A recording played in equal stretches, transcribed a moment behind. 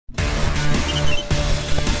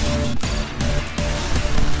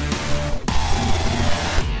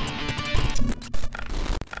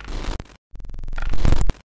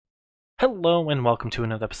Hello and welcome to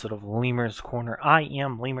another episode of Lemur's Corner. I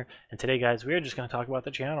am Lemur, and today, guys, we are just going to talk about the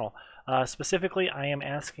channel. Specifically, I am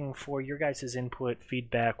asking for your guys' input,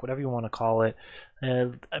 feedback, whatever you want to call it.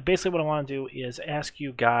 Basically, what I want to do is ask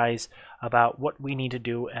you guys about what we need to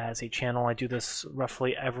do as a channel. I do this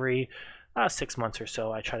roughly every 6 months or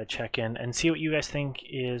so. I try to check in and see what you guys think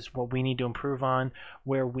is what we need to improve on,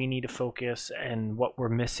 where we need to focus, and what we're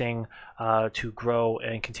missing to grow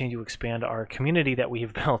and continue to expand our community that we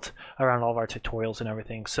have built around all of our tutorials and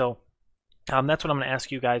everything. So that's what I'm going to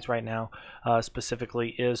ask you guys right now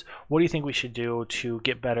specifically is, what do you think we should do to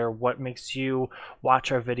get better? What makes you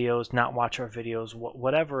watch our videos, not watch our videos,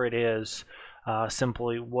 whatever it is,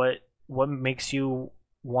 simply what makes you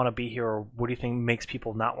want to be here, or what do you think makes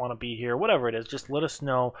people not want to be here? Whatever it is, just let us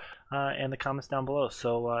know in the comments down below.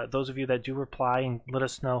 So those of you that do reply and let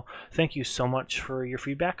us know, thank you so much for your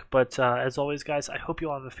feedback. But as always, guys, I hope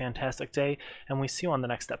you all have a fantastic day, and we see you on the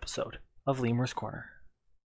next episode of Lemur's Corner.